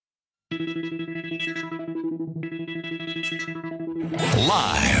Live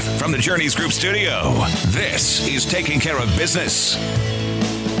from the Journeys Group studio, this is Taking Care of Business.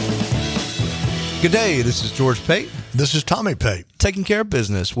 Good day. This is George Pate. This is Tommy Pate. Taking Care of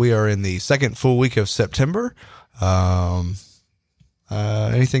Business. We are in the second full week of September.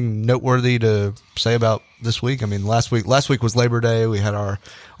 Anything noteworthy to say about this week? I mean, last week was Labor Day. We had our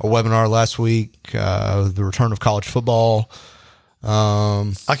webinar last week, the return of college football.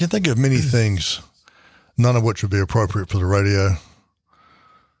 I can think of many things, none of which would be appropriate for the radio.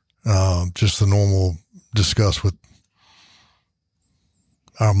 Just the normal discuss with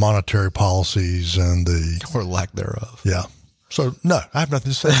our monetary policies and or lack thereof. Yeah. So no, I have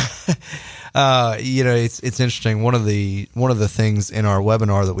nothing to say. It's interesting. One of the things in our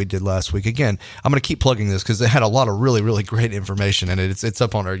webinar that we did last week, again, I'm going to keep plugging this because it had a lot of really, really great information in it. It's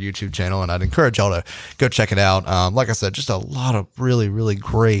up on our YouTube channel, and I'd encourage y'all to go check it out. Like I said, just a lot of really, really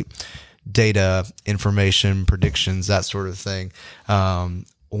great data, information, predictions, that sort of thing.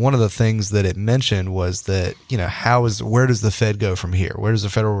 One of the things that it mentioned was that, where does the Fed go from here? Where does the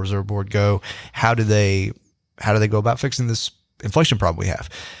Federal Reserve Board go? How do they go about fixing this inflation problem we have?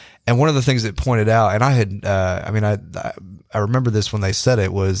 And one of the things that pointed out, and I remember this when they said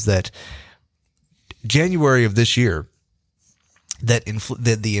it, was that January of this year, that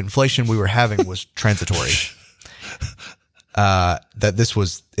the inflation we were having was transitory. That this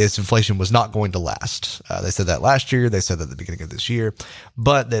inflation was not going to last. They said that last year. They said that at the beginning of this year.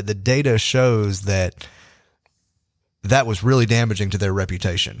 But the data shows that was really damaging to their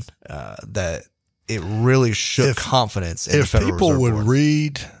reputation. That it really shook confidence in the Federal Reserve Board. If people would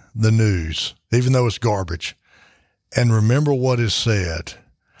read the news, even though it's garbage, and remember what is said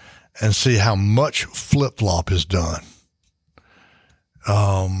and see how much flip-flop is done.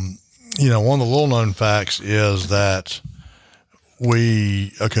 One of the little-known facts is that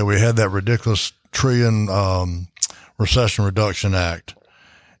we had that ridiculous trillion Recession Reduction Act.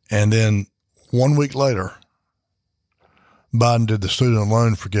 And then 1 week later, Biden did the student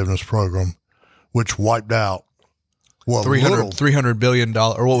loan forgiveness program, which wiped out $300 billion,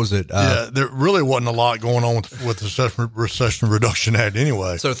 or what was it? There really wasn't a lot going on with the Recession Reduction Act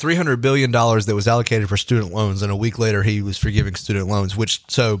anyway. So $300 billion that was allocated for student loans, and a week later he was forgiving student loans,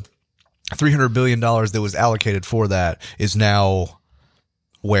 so $300 billion that was allocated for that is now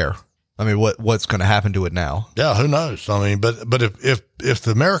where? I mean, what's going to happen to it now? Yeah, who knows? I mean, but if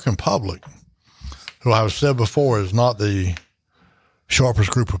the American public, who I've said before is not the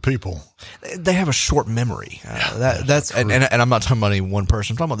sharpest group of people, they have a short memory. And I'm not talking about any one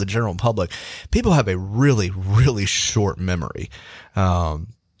person. I'm talking about the general public. People have a really, really short memory. We'll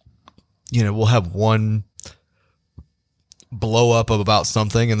have one blow up about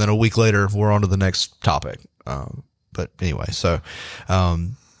something, and then a week later we're on to the next topic. But anyway,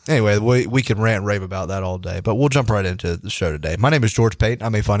 we can rant and rave about that all day, but we'll jump right into the show today. My name is George Pate.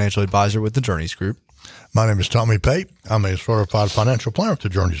 I'm a financial advisor with the Journeys Group. My name is Tommy Pate. I'm a certified financial planner with the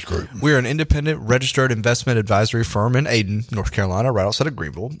Journeys Group. We're an independent registered investment advisory firm in Ayden, North Carolina, right outside of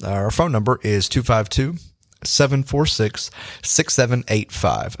Greenville. Our phone number is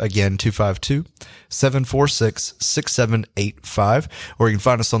 252-746-6785. Again, 252-746-6785. Or you can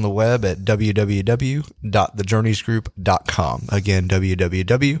find us on the web at www.thejourneysgroup.com. Again,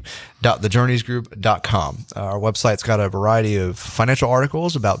 www.thejourneysgroup.com. Our website's got a variety of financial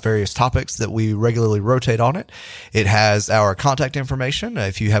articles about various topics that we regularly rotate on it. It has our contact information.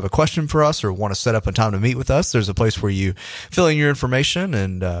 If you have a question for us or want to set up a time to meet with us, there's a place where you fill in your information,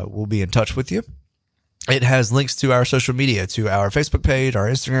 and we'll be in touch with you. It has links to our social media, to our Facebook page, our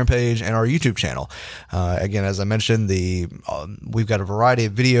Instagram page, and our YouTube channel. Again, as I mentioned, we've got a variety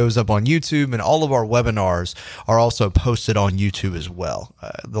of videos up on YouTube, and all of our webinars are also posted on YouTube as well.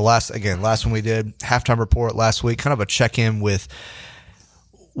 The last one we did, halftime report last week, kind of a check-in with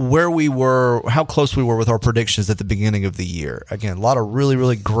where we were, how close we were with our predictions at the beginning of the year. Again, a lot of really,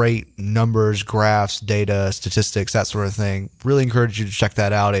 really great numbers, graphs, data, statistics, that sort of thing. Really encourage you to check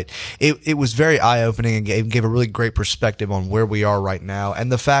that out. It was very eye-opening and gave a really great perspective on where we are right now,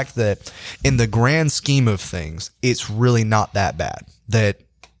 and the fact that in the grand scheme of things, it's really not that bad. That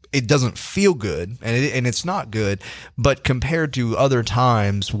it doesn't feel good, and it's not good, but compared to other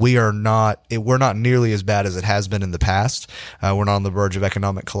times, we're not nearly as bad as it has been in the past. We're not on the verge of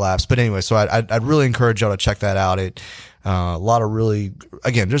economic collapse. But anyway, so I'd really encourage y'all to check that out. Just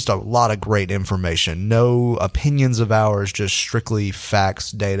a lot of great information. No opinions of ours, just strictly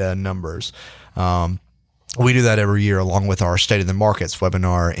facts, data, numbers. We do that every year along with our State of the Markets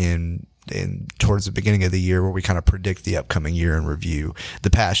webinar in towards the beginning of the year, where we kind of predict the upcoming year and review the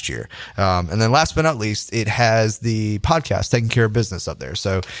past year. And then last but not least, it has the podcast, Taking Care of Business, up there.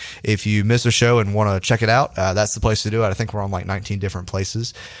 So if you miss a show and want to check it out, that's the place to do it. I think we're on like 19 different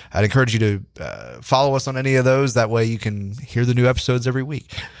places. I'd encourage you to follow us on any of those. That way you can hear the new episodes every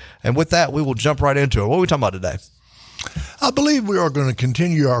week. And with that, we will jump right into it. What are we talking about today? I believe we are going to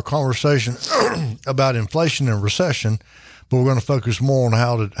continue our conversation about inflation and recession, but we're going to focus more on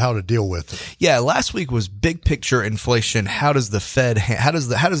how to deal with it. Yeah, last week was big picture inflation. How does the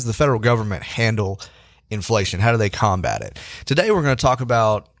federal government handle inflation? How do they combat it? Today we're going to talk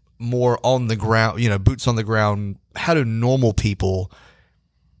about more on the ground, boots on the ground. How do normal people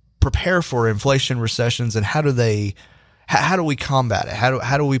prepare for inflation, recessions, and how do we combat it?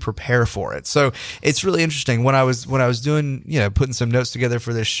 How do we prepare for it? So it's really interesting. When I was doing, putting some notes together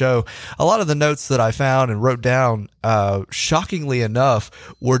for this show, a lot of the notes that I found and wrote down, shockingly enough,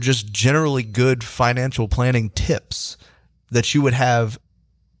 were just generally good financial planning tips that you would have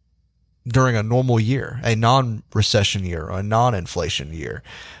during a normal year, a non-recession year, or a non-inflation year.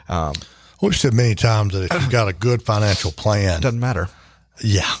 We've said many times that if you've got a good financial plan, it doesn't matter.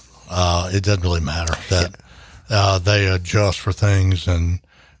 Yeah, it doesn't really matter that. They adjust for things, and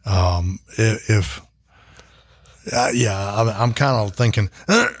I'm kind of thinking,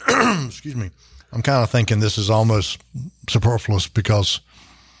 excuse me, I'm kind of thinking this is almost superfluous because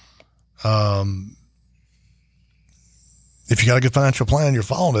if you got a good financial plan, you're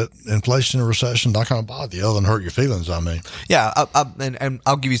following it. Inflation and recession not going to bother you other than hurt your feelings. I mean, yeah, and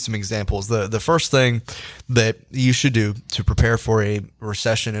I'll give you some examples. The first thing that you should do to prepare for a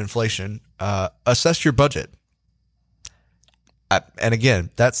recession, inflation, assess your budget. And again,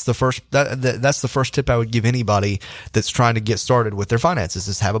 that's the first tip I would give anybody that's trying to get started with their finances,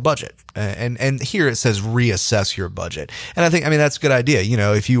 is have a budget. And here it says reassess your budget. And I think that's a good idea.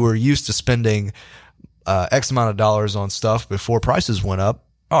 If you were used to spending X amount of dollars on stuff before prices went up,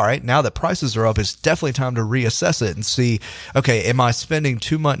 all right, now that prices are up, it's definitely time to reassess it and see, okay, am I spending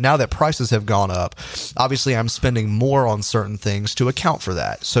too much now that prices have gone up? Obviously, I'm spending more on certain things to account for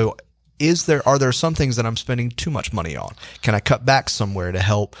that. So are there some things that I'm spending too much money on? Can I cut back somewhere to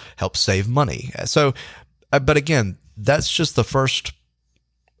help save money? So, but again, that's just the first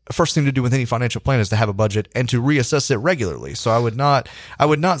thing to do with any financial plan, is to have a budget and to reassess it regularly. So I would not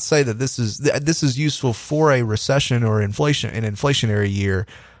say that this is useful for a recession or an inflationary year,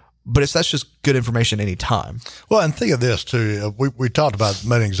 but that's just good information any time. Well, and think of this too. We talked about,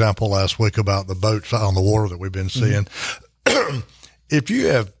 made an example last week about the boats on the water that we've been seeing. Mm-hmm.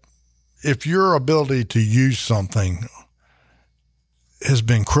 If your ability to use something has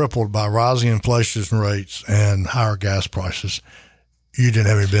been crippled by rising inflation rates and higher gas prices, you didn't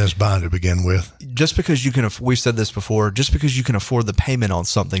have any business buying to begin with. Just because we've said this before, just because you can afford the payment on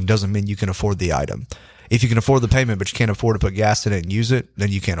something doesn't mean you can afford the item. If you can afford the payment but you can't afford to put gas in it and use it,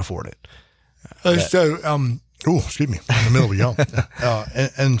 then you can't afford it. Excuse me, I'm in the middle of a yawn.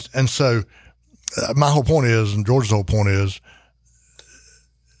 And so my whole point is, and George's whole point is,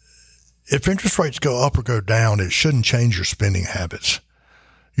 if interest rates go up or go down, it shouldn't change your spending habits.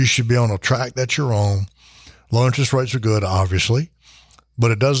 You should be on a track that you're on. Low interest rates are good, obviously,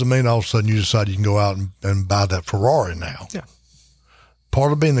 but it doesn't mean all of a sudden you decide you can go out and buy that Ferrari now. Yeah.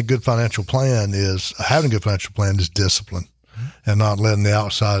 Part of being a good financial plan is, having a good financial plan is discipline, mm-hmm. and not letting the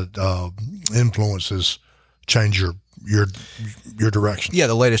outside influences change your direction. Yeah,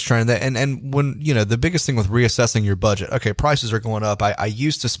 the latest trend. And when, the biggest thing with reassessing your budget, okay, prices are going up. I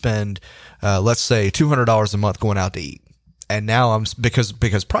used to spend, let's say $200 a month going out to eat. And now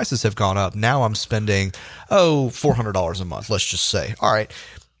because prices have gone up, now I'm spending, $400 a month, let's just say. All right,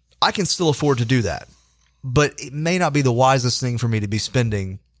 I can still afford to do that, but it may not be the wisest thing for me to be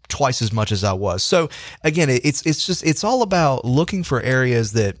spending twice as much as I was. So again, it's all about looking for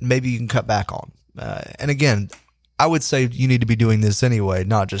areas that maybe you can cut back on. And again, I would say you need to be doing this anyway,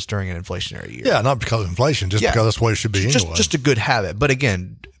 not just during an inflationary year. Yeah, not because of inflation, because that's the way it should be anyway. Just a good habit. But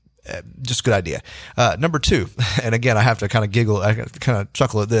again, just a good idea. Number 2, and again, I have to kind of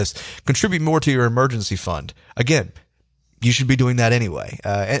chuckle at this, contribute more to your emergency fund. Again, you should be doing that anyway.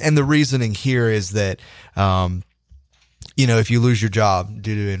 And the reasoning here is that, if you lose your job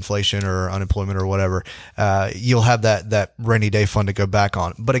due to inflation or unemployment or whatever, you'll have that rainy day fund to go back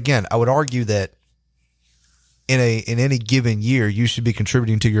on. But again, I would argue that in any given year, you should be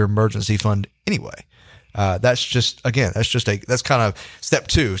contributing to your emergency fund anyway. That's kind of step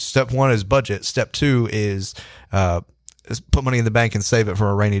 2. Step 1 is budget. Step 2 is put money in the bank and save it for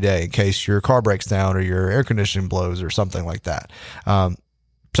a rainy day in case your car breaks down or your air conditioning blows or something like that.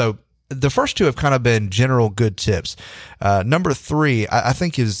 So the first 2 have kind of been general good tips. Number 3, I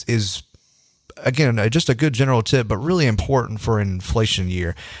think is again, just a good general tip, but really important for an inflation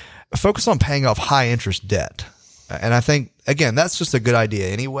year. Focus on paying off high interest debt. And I think, again, that's just a good idea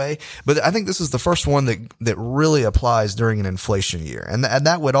anyway. But I think this is the first one that really applies during an inflation year. And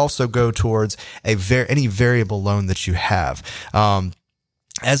that would also go towards any variable loan that you have.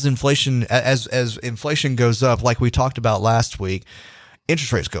 As inflation goes up, like we talked about last week,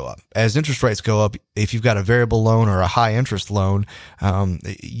 interest rates go up. As interest rates go up, if you've got a variable loan or a high interest loan,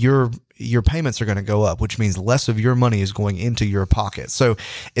 your payments are going to go up, which means less of your money is going into your pocket. So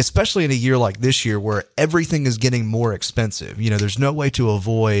especially in a year like this year where everything is getting more expensive, there's no way to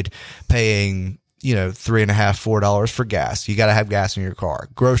avoid paying, $3.50, $4 for gas. You got to have gas in your car.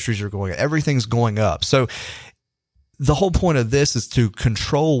 Groceries are going up. Everything's going up. So the whole point of this is to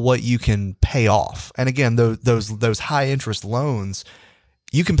control what you can pay off. And again, those high interest loans,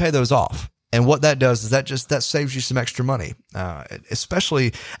 you can pay those off. And what that does is that saves you some extra money.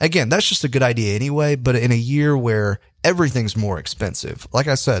 Especially, again, that's just a good idea anyway, but in a year where everything's more expensive, like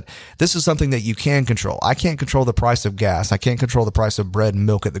I said, this is something that you can control. I can't control the price of gas. I can't control the price of bread and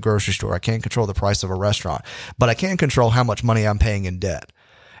milk at the grocery store. I can't control the price of a restaurant, but I can control how much money I'm paying in debt.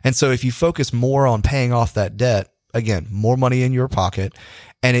 And so if you focus more on paying off that debt, again, more money in your pocket,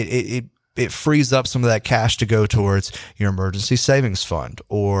 and it frees up some of that cash to go towards your emergency savings fund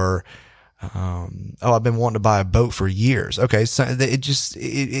or, I've been wanting to buy a boat for years. Okay. So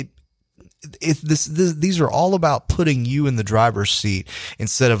these are all about putting you in the driver's seat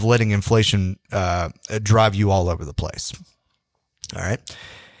instead of letting inflation, drive you all over the place. All right.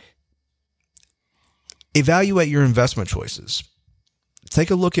 Evaluate your investment choices. Take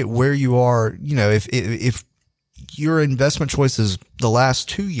a look at where you are. If your investment choices the last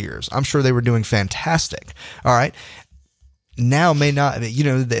 2 years, I'm sure they were doing fantastic. All right. Now may not,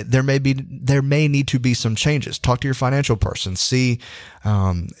 there may need to be some changes. Talk to your financial person. See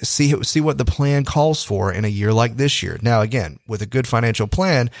what the plan calls for in a year like this year. Now, again, with a good financial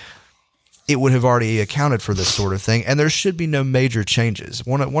plan, it would have already accounted for this sort of thing, and there should be no major changes.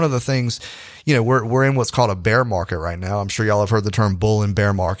 One of the things, we're in what's called a bear market right now. I'm sure y'all have heard the term bull and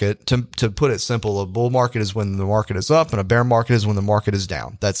bear market. To put it simple, a bull market is when the market is up, and a bear market is when the market is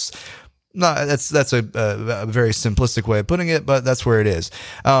down. That's a very simplistic way of putting it, but that's where it is.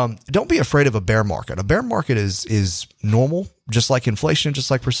 Don't be afraid of a bear market. A bear market is normal, just like inflation,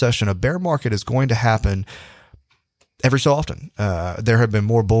 just like recession. A bear market is going to happen every so often. There have been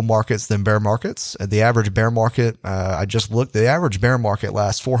more bull markets than bear markets. The average bear market, I just looked, the average bear market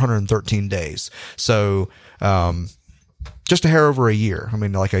lasts 413 days. So, just a hair over a year. I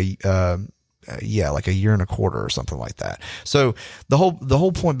mean, like a year and a quarter or something like that. So the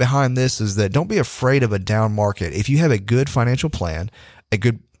whole point behind this is that don't be afraid of a down market. If you have a good financial plan, a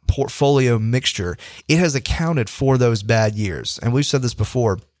good portfolio mixture, it has accounted for those bad years. And we've said this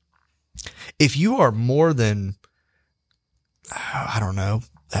before. If you are more than,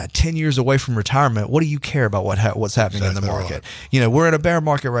 10 years away from retirement, what do you care about what's happening in the market? Right. We're in a bear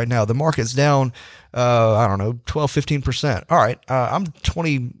market right now. The market's down, 12, 15%. All right. I'm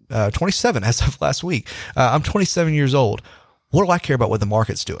 27 as of last week. I'm 27 years old. What do I care about what the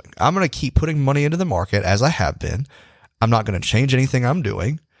market's doing? I'm going to keep putting money into the market as I have been. I'm not going to change anything I'm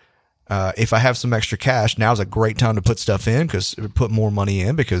doing. If I have some extra cash, now's a great time to put stuff in put more money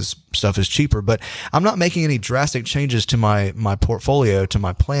in because stuff is cheaper, but I'm not making any drastic changes to my portfolio, to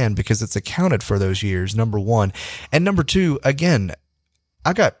my plan, because it's accounted for those years, number one. And number two, again,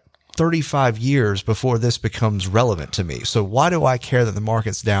 I got 35 years before this becomes relevant to me. So why do I care that the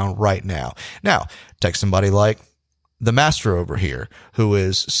market's down right now? Now, take somebody like the master over here who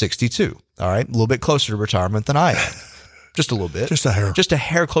is 62. All right. A little bit closer to retirement than I am. Just a little bit. Just a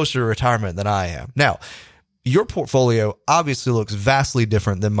hair closer to retirement than I am. Now, your portfolio obviously looks vastly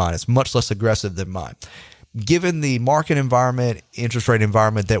different than mine. It's much less aggressive than mine. Given the market environment, interest rate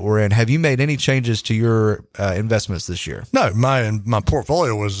environment that we're in, have you made any changes to your investments this year? No, my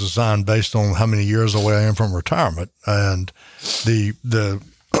portfolio was designed based on how many years away I am from retirement, and the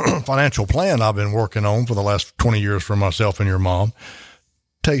financial plan I've been working on for the last 20 years for myself and your mom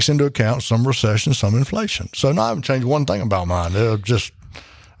takes into account some recession, some inflation. So no, I haven't changed one thing about mine. Just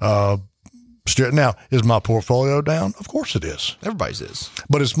straight. Now, is my portfolio down? Of course it is. Everybody's is.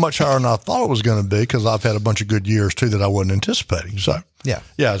 But it's much higher than I thought it was going to be because I've had a bunch of good years too that I wasn't anticipating. So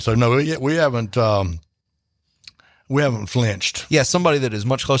yeah. So no, we haven't flinched. Yeah, somebody that is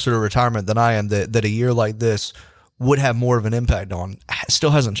much closer to retirement than I am, that a year like this would have more of an impact on, still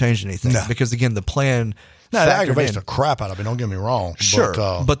hasn't changed anything. No. Because again, the plan. No, it aggravates the crap out of me. Don't get me wrong. Sure,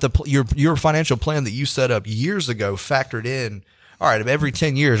 but your financial plan that you set up years ago factored in all right, every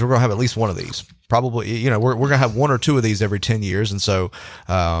 10 years, we're going to have at least one of these. Probably, we're going to have one or two of these every 10 years. And so,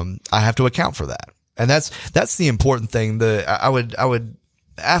 I have to account for that. And that's the important thing. I would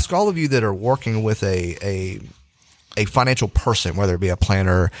ask all of you that are working with a financial person, whether it be a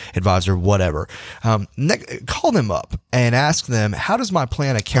planner, advisor, whatever, call them up and ask them, how does my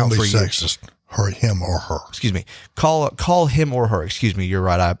plan account for you? Sexist. Him or her. Excuse me. Call him or her. Excuse me. You're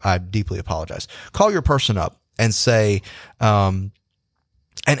right. I deeply apologize. Call your person up and say, and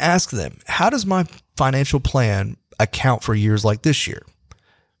ask them, how does my financial plan account for years like this year?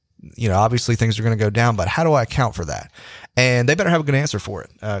 Obviously things are going to go down, but how do I account for that? And they better have a good answer for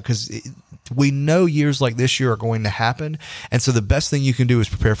it, because we know years like this year are going to happen. And so the best thing you can do is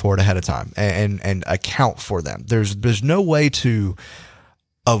prepare for it ahead of time and account for them. There's no way to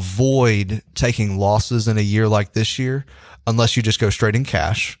avoid taking losses in a year like this year unless you just go straight in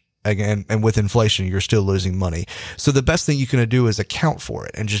cash. Again, and with inflation, you're still losing money. So the best thing you can do is account for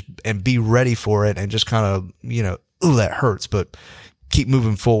it and be ready for it, and just kind of, ooh, that hurts, but keep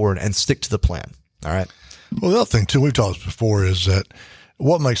moving forward and stick to the plan. All right. Well, the other thing too, we've talked before, is that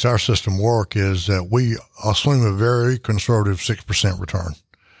what makes our system work is that we assume a very conservative 6% return.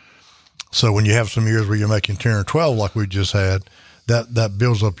 So when you have some years where you're making 10 or 12, like we just had, that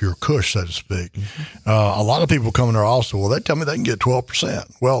builds up your cush, so to speak. Mm-hmm. A lot of people come in there also, well, they tell me they can get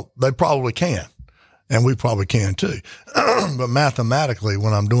 12%. Well, they probably can, and we probably can too. But mathematically,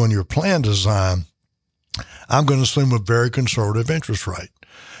 when I'm doing your plan design, I'm going to assume a very conservative interest rate,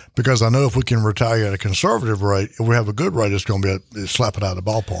 because I know if we can retire at a conservative rate, if we have a good rate, it's going to be slap it out of the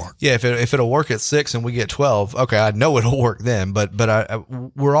ballpark. Yeah, if it'll work at 6 and we get 12, okay, I know it'll work then. But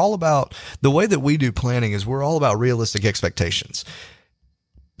we're all about, the way that we do planning is we're all about realistic expectations.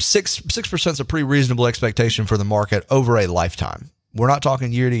 6% is a pretty reasonable expectation for the market over a lifetime. We're not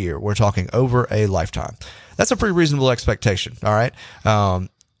talking year to year. We're talking over a lifetime. That's a pretty reasonable expectation. All right.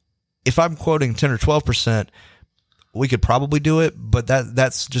 If I'm quoting 10 or 12%, we could probably do it, but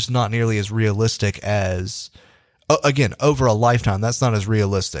that's just not nearly as realistic as, again, over a lifetime. That's not as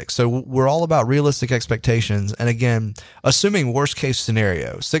realistic. So we're all about realistic expectations. And again, assuming worst case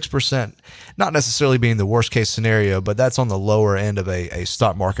scenario, 6%, not necessarily being the worst case scenario, but that's on the lower end of a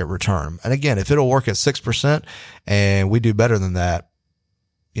stock market return. And again, if it'll work at 6% and we do better than that,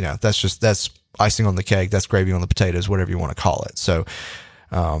 that's icing on the cake. That's gravy on the potatoes, whatever you want to call it. So,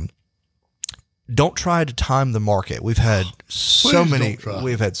 don't try to time the market. We've had so many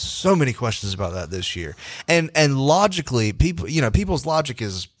questions about that this year. And logically, people's logic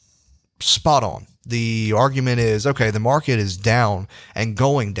is spot on. The argument is, okay, the market is down and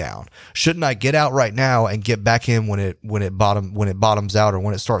going down. Shouldn't I get out right now and get back in when it bottoms out, or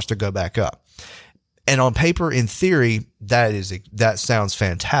when it starts to go back up? And on paper, in theory, that sounds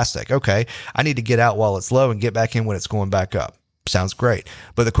fantastic. Okay, I need to get out while it's low and get back in when it's going back up. Sounds great.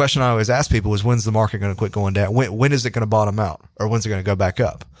 But the question I always ask people is, when's the market going to quit going down? When is it going to bottom out, or when's it going to go back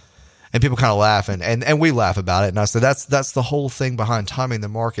up? And people kind of laugh, and we laugh about it. And I say that's the whole thing behind timing the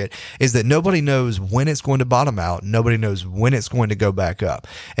market, is that nobody knows when it's going to bottom out. Nobody knows when it's going to go back up.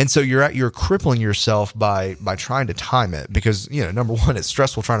 And so you're crippling yourself by trying to time it, because, number one, it's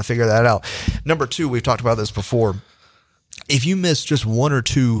stressful trying to figure that out. Number two, we've talked about this before. If you miss just one or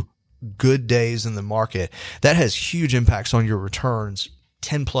two good days in the market, that has huge impacts on your returns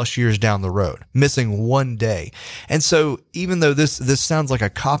 10 plus years down the road, missing one day. And so even though this sounds like a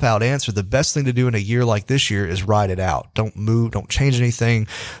cop-out answer, the best thing to do in a year like this year is ride it out. Don't move, don't change anything.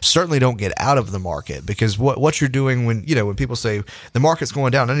 Certainly don't get out of the market, because what you're doing when people say the market's going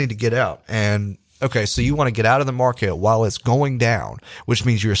down, I need to get out. And okay, so you want to get out of the market while it's going down, which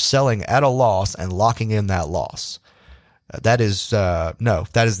means you're selling at a loss and locking in that loss. That is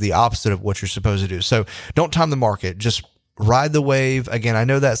the opposite of what you're supposed to do. So don't time the market. Just ride the wave. Again, I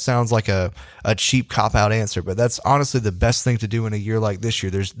know that sounds like a cheap cop-out answer, but that's honestly the best thing to do in a year like this year.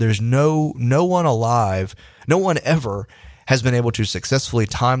 There's no one alive, no one ever has been able to successfully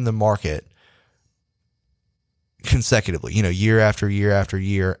time the market consecutively, year after year after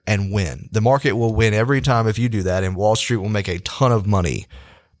year, and win. The market will win every time if you do that, and Wall Street will make a ton of money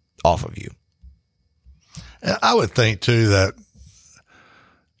off of you. I would think too that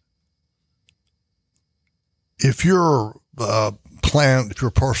if you're you're a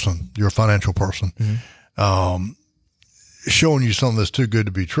financial person, mm-hmm. Showing you something that's too good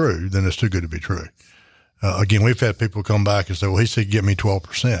to be true, then it's too good to be true. Again, we've had people come back and say, well, he said, get me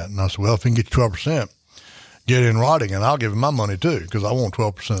 12%. And I said, well, if he can get you 12%, get in writing, and I'll give him my money too because I want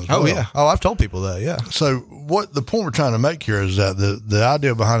 12% as well. Oh yeah. Oh, I've told people that. Yeah. So what the point we're trying to make here is that the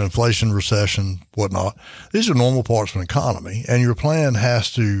idea behind inflation, recession, whatnot, these are normal parts of an economy, and your plan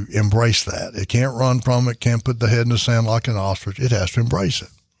has to embrace that. It can't run from it, can't put the head in the sand like an ostrich. It has to embrace it.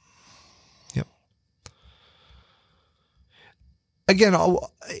 Yep. Again,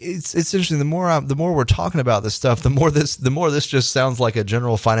 it's interesting. The more we're talking about this stuff, the more this just sounds like a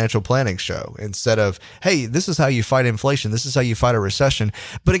general financial planning show instead of, hey, this is how you fight inflation. This is how you fight a recession.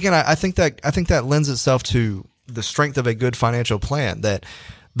 But again, I think that lends itself to the strength of a good financial plan. That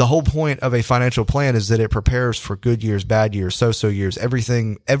the whole point of a financial plan is that it prepares for good years, bad years, so years,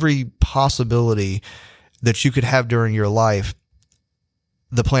 everything, every possibility that you could have during your life.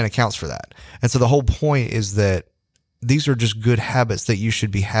 The plan accounts for that. And so the whole point is that these are just good habits that you should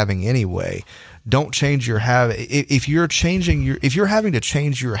be having anyway. Don't change your habit. If you're having to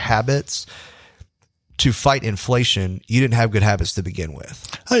change your habits to fight inflation, you didn't have good habits to begin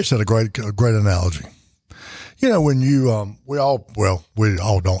with. I just had a great analogy. You know, when you, we all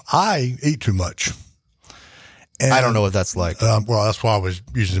don't. I eat too much. And, I don't know what that's like. Well, that's why I was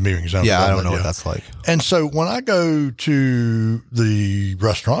using the meeting example. Yeah, I don't know what that's like. And so when I go to the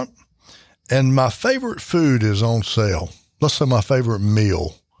restaurant, and my favorite food is on sale. Let's say my favorite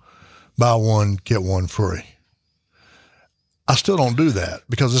meal, buy one, get one free. I still don't do that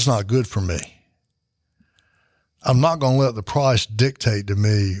because it's not good for me. I'm not going to let the price dictate to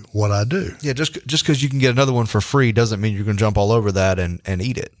me what I do. Yeah, just because you can get another one for free doesn't mean you're going to jump all over that and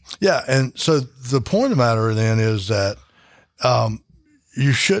eat it. Yeah, and so the point of the matter then is that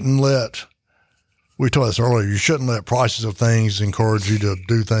you shouldn't let, we told this earlier, you shouldn't let prices of things encourage you to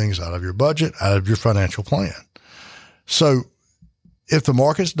do things out of your budget, out of your financial plan. So if the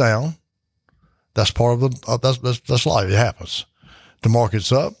market's down, that's part of that's life. It happens. The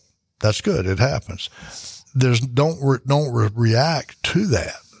market's up, that's good. It happens. Don't react to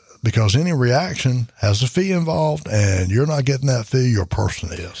that because any reaction has a fee involved, and you're not getting that fee. Your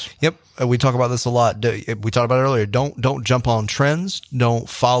person is. Yep. We talk about this a lot. We talked about it earlier. Don't jump on trends. Don't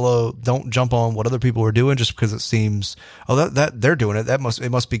jump on what other people are doing just because it seems, that they're doing it. It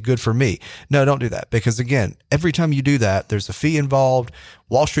must be good for me. No, don't do that. Because again, every time you do that, there's a fee involved.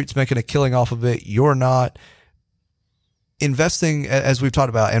 Wall Street's making a killing off of it. You're not. Investing, as we've talked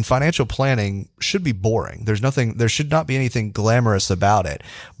about, and financial planning should be boring. There should not be anything glamorous about it.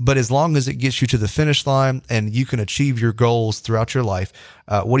 But as long as it gets you to the finish line and you can achieve your goals throughout your life,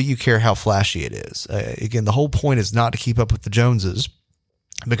 what do you care how flashy it is? Again, the whole point is not to keep up with the Joneses,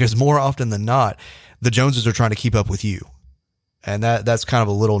 because more often than not, the Joneses are trying to keep up with you. And that's kind of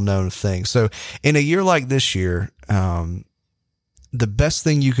a little known thing. So in a year like this year, the best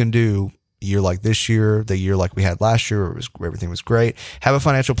thing you can do, year like this year, the year like we had last year, everything was great. Have a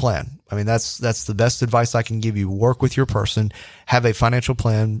financial plan. I mean, that's the best advice I can give you. Work with your person, have a financial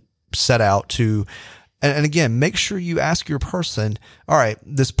plan set out to, and again, make sure you ask your person, all right,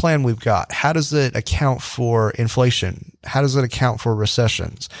 this plan we've got, how does it account for inflation? How does it account for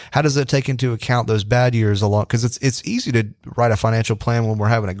recessions? How does it take into account those bad years along? Because it's easy to write a financial plan when we're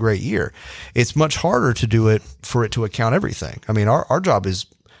having a great year. It's much harder to do it for it to account everything. I mean, our job is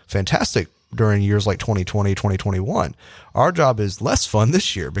fantastic during years like 2020, 2021. Our job is less fun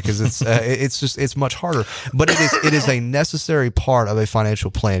this year because it's much harder, but it is a necessary part of a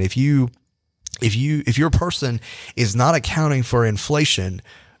financial plan. If your person is not accounting for inflation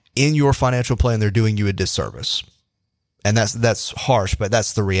in your financial plan, they're doing you a disservice. And that's harsh, but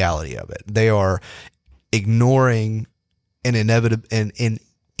that's the reality of it. They are ignoring an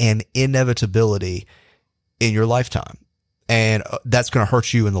inevitability in your lifetime. And that's going to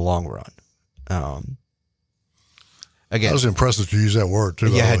hurt you in the long run. Again, I was impressed that you used that word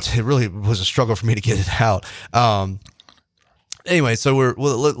too. Yeah, it really was a struggle for me to get it out. Anyway, so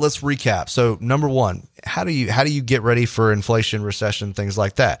let's recap. So number one, how do you get ready for inflation, recession, things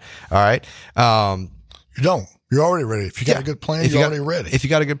like that? All right. You don't. You're already ready. If you got a good plan, you're already ready. If you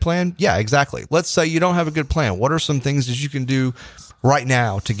got a good plan, yeah, exactly. Let's say you don't have a good plan. What are some things that you can do right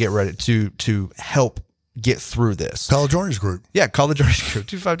now to get ready to help get through this? Call the Journeys Group. Yeah, call the Journeys Group.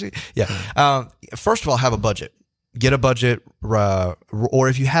 252. Yeah. First of all, have a budget. Get a budget, or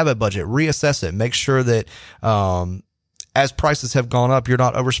if you have a budget, reassess it. Make sure that as prices have gone up, you're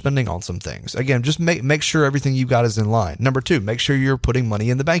not overspending on some things. Again, just make sure everything you got is in line. Number two, make sure you're putting money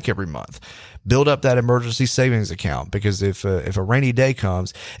in the bank every month. Build up that emergency savings account, because if a rainy day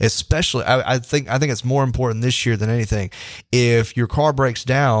comes, especially, I think it's more important this year than anything. If your car breaks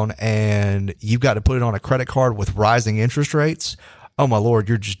down and you've got to put it on a credit card with rising interest rates, oh my Lord,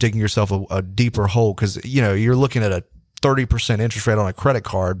 you're just digging yourself a deeper hole, because you're looking at a 30% interest rate on a credit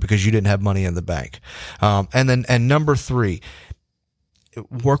card because you didn't have money in the bank. And number 3,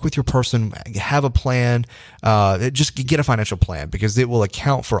 work with your person, have a plan, just get a financial plan, because it will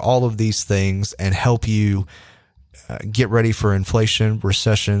account for all of these things and help you get ready for inflation,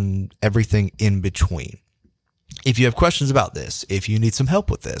 recession, everything in between. If you have questions about this, if you need some help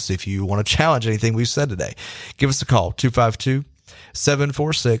with this, if you want to challenge anything we've said today, give us a call,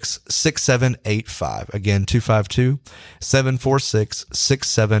 252-746-6785. Again,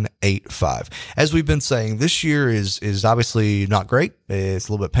 252-746-6785. As we've been saying, this year is obviously not great. It's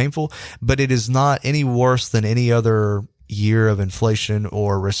a little bit painful, but it is not any worse than any other year of inflation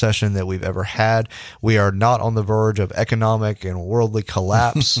or recession that we've ever had. We are not on the verge of economic and worldly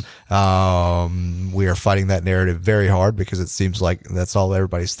collapse. We are fighting that narrative very hard because it seems like that's all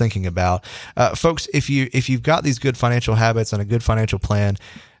everybody's thinking about. Folks, if you've got these good financial habits and a good financial plan,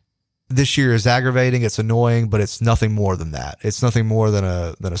 this year is aggravating. It's annoying, but it's nothing more than that. It's nothing more than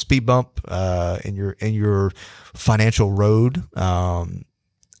a speed bump in your financial road.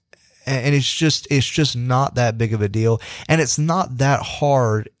 And it's just not that big of a deal. And it's not that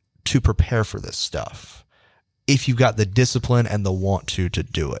hard to prepare for this stuff if you've got the discipline and the want to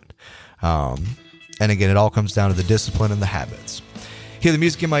do it. And again, it all comes down to the discipline and the habits. Hear the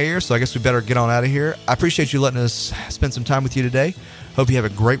music in my ear, so I guess we better get on out of here. I appreciate you letting us spend some time with you today. Hope you have a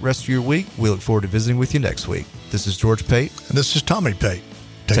great rest of your week. We look forward to visiting with you next week. This is George Pate. And this is Tommy Pate.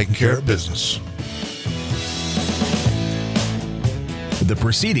 Taking care of business. The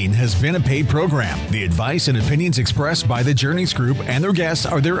proceeding has been a paid program. The advice and opinions expressed by the Journeys Group and their guests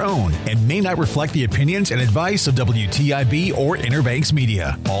are their own and may not reflect the opinions and advice of WTIB or Interbanks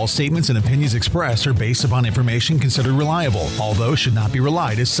Media. All statements and opinions expressed are based upon information considered reliable, although should not be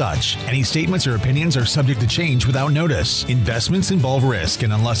relied as such. Any statements or opinions are subject to change without notice. Investments involve risk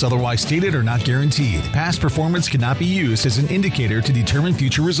and, unless otherwise stated, are not guaranteed. Past performance cannot be used as an indicator to determine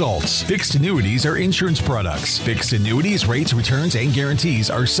future results. Fixed annuities are insurance products. Fixed annuities, rates, returns, and guarantees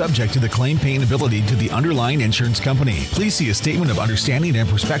are subject to the claim paying ability to the underlying insurance company. Please see a statement of understanding and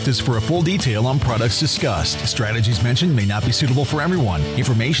prospectus for a full detail on products discussed. Strategies mentioned may not be suitable for everyone.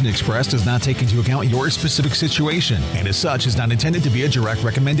 Information expressed does not take into account your specific situation and, as such, is not intended to be a direct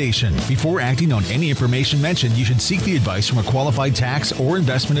recommendation. Before acting on any information mentioned, you should seek the advice from a qualified tax or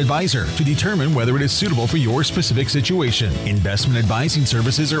investment advisor to determine whether it is suitable for your specific situation. Investment advising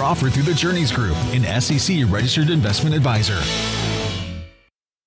services are offered through the Journeys Group, an SEC registered investment advisor.